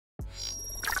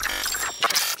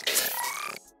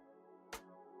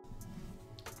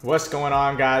What's going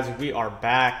on, guys? We are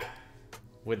back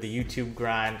with the YouTube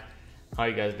grind. How are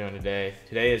you guys doing today?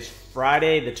 Today is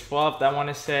Friday the 12th, I want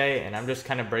to say, and I'm just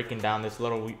kind of breaking down this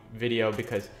little video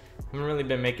because I haven't really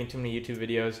been making too many YouTube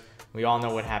videos. We all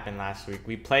know what happened last week.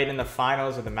 We played in the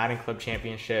finals of the Madden Club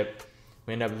Championship.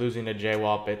 We ended up losing to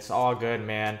J-Wop. It's all good,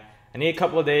 man. I need a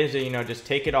couple of days to, just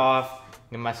take it off,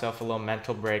 give myself a little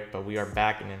mental break, but we are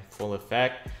back and in full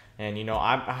effect. And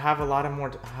I have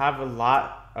a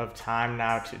lot of time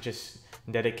now to just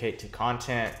dedicate to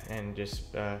content and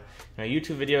just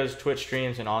YouTube videos, Twitch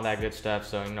streams, and all that good stuff.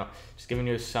 So just giving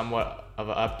you somewhat of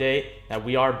an update that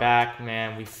we are back,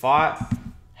 man. We fought,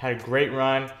 had a great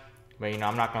run, but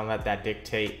I'm not gonna let that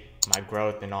dictate my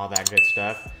growth and all that good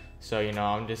stuff. So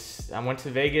I went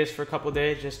to Vegas for a couple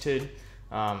days just to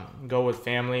go with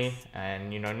family,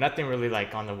 and nothing really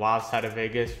like on the wild side of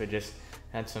Vegas, but just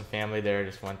had some family there,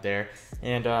 just went there.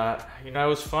 And it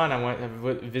was fun.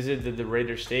 I visited the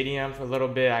Raider Stadium for a little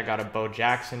bit. I got a Bo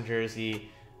Jackson jersey.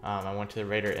 I went to the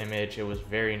Raider Image. It was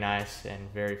very nice and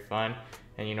very fun.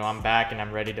 And I'm back and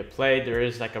I'm ready to play. There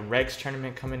is like a Regs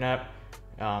tournament coming up.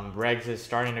 Regs is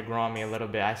starting to grow on me a little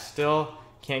bit. I still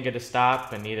can't get a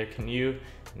stop, but neither can you.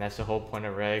 And that's the whole point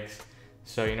of Regs.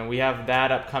 So we have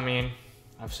that upcoming.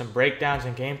 I have some breakdowns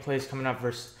and gameplays coming up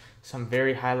versus some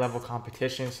very high level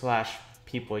competition /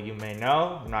 people you may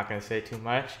know. I'm not going to say too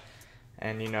much.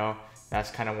 And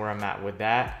that's kind of where I'm at with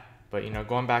that. But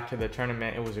going back to the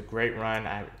tournament, it was a great run.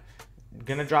 I'm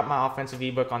going to drop my offensive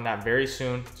ebook on that very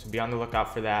soon, so be on the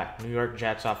lookout for that. New York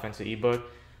Jets offensive ebook.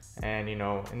 And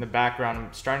in the background,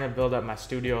 I'm starting to build up my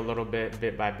studio a little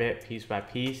bit by bit, piece by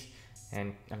piece.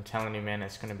 And I'm telling you, man,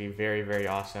 it's going to be very, very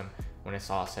awesome when it's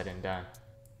all said and done.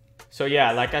 So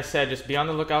yeah, like I said, just be on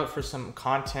the lookout for some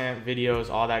content, videos,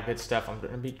 all that good stuff. I'm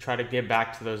going to try to get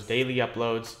back to those daily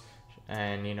uploads,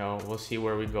 and we'll see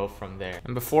where we go from there.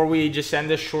 And before we just end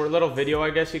this short little video,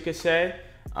 I guess you could say,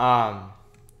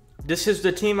 this is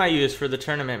the team I used for the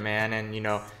tournament, man.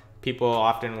 And people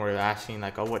often were asking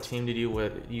like, oh, what team did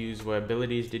you use? What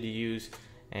abilities did you use?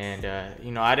 And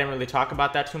I didn't really talk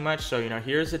about that too much. So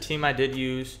here's the team I did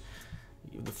use.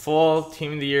 The full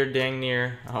team of the year, dang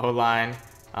near O-line.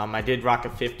 I did rock a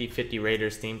 50-50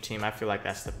 Raiders theme team. I feel like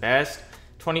that's the best.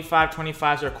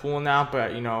 25-25s are cool now,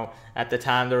 but at the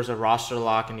time there was a roster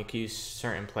lock and you could use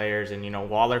certain players. And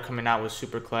Waller coming out was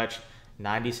super clutch,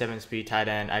 97 speed tight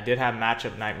end. I did have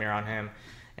matchup nightmare on him,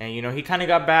 and he kind of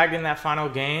got bagged in that final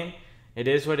game. It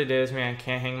is what it is, man.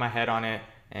 Can't hang my head on it,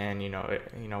 and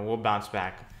we'll bounce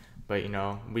back. But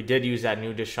we did use that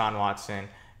new Deshaun Watson,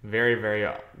 very, very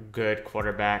good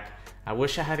quarterback. I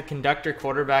wish I had a conductor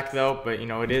quarterback though, but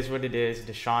it is what it is.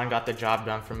 Deshaun got the job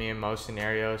done for me in most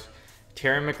scenarios.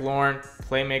 Terry McLaurin,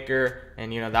 playmaker,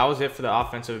 and that was it for the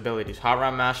offensive abilities. Hot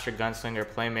Rod Master, Gunslinger,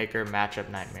 playmaker,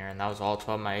 matchup nightmare, and that was all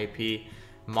 12 my AP.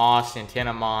 Moss,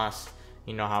 Santana Moss,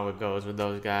 you know how it goes with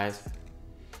those guys.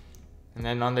 And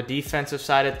then on the defensive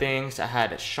side of things, I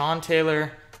had Sean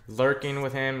Taylor, lurking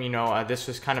with him. This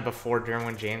was kind of before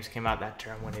Derwin James came out. That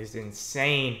Derwin is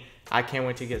insane. I can't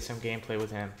wait to get some gameplay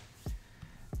with him.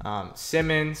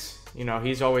 Simmons,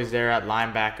 he's always there at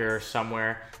linebacker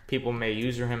somewhere. People may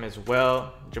use him as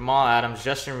well. Jamal Adams,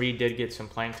 Justin Reed did get some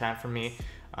playing time for me.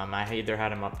 I either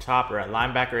had him up top or at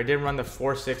linebacker. I did run the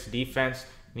 4-6 defense,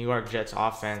 New York Jets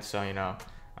offense. So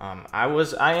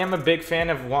I am a big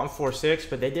fan of 1-4-6,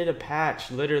 but they did a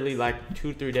patch literally like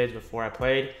 2-3 days before I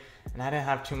played, and I didn't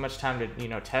have too much time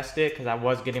to test it because I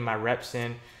was getting my reps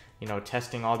in,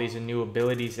 testing all these new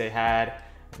abilities they had.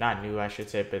 Not new, I should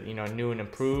say, but new and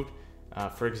improved.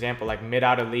 For example, like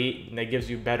mid-out elite, that gives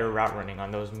you better route running on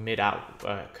those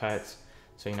mid-out cuts.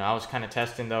 So I was kind of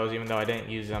testing those, even though I didn't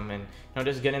use them, and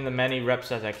just getting the many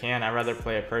reps as I can. I'd rather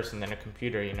play a person than a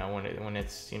computer, when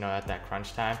it's at that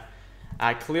crunch time.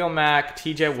 Khalil Mack,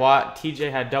 TJ Watt.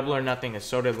 TJ had double or nothing, and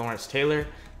so did Lawrence Taylor.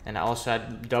 And I also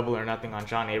had double or nothing on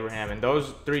John Abraham, and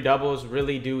those 3 doubles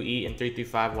really do eat in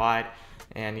 3-5 wide.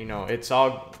 And it's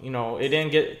all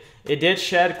it did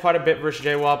shed quite a bit versus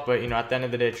J-Wop, but at the end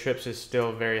of the day, trips is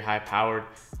still very high powered.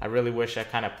 I really wish I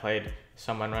kind of played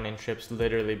someone running trips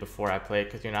literally before I played,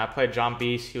 because I played John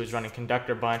Beast. He was running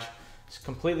conductor bunch. It's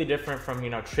completely different from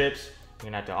trips.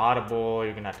 You're gonna have to audible,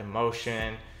 you're gonna have to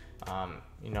motion.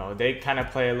 They kind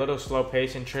of play a little slow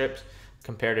pace in trips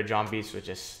compared to John Beast, which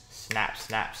is snap,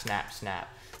 snap, snap, snap.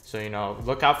 So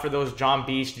look out for those John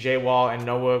Beast, J-Wall, and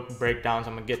Noah breakdowns.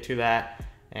 I'm gonna get to that.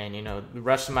 And the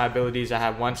rest of my abilities, I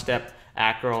have 1-step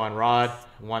Acro on Rod,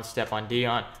 1-step on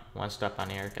Dion, 1-step on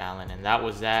Eric Allen, and that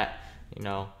was that.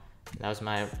 That was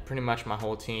pretty much my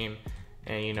whole team.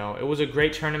 And it was a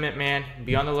great tournament, man.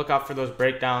 Be on the lookout for those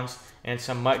breakdowns and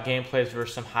some MUT gameplays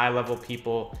versus some high level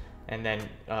people. and then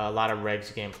a lot of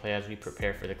regs gameplay as we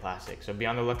prepare for the Classic. So be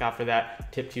on the lookout for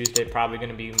that. Tip Tuesday, probably going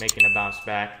to be making a bounce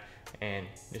back, and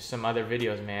just some other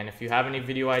videos, man. If you have any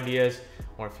video ideas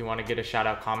or if you want to get a shout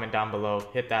out, comment down below,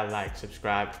 hit that like,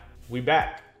 subscribe. We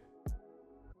back.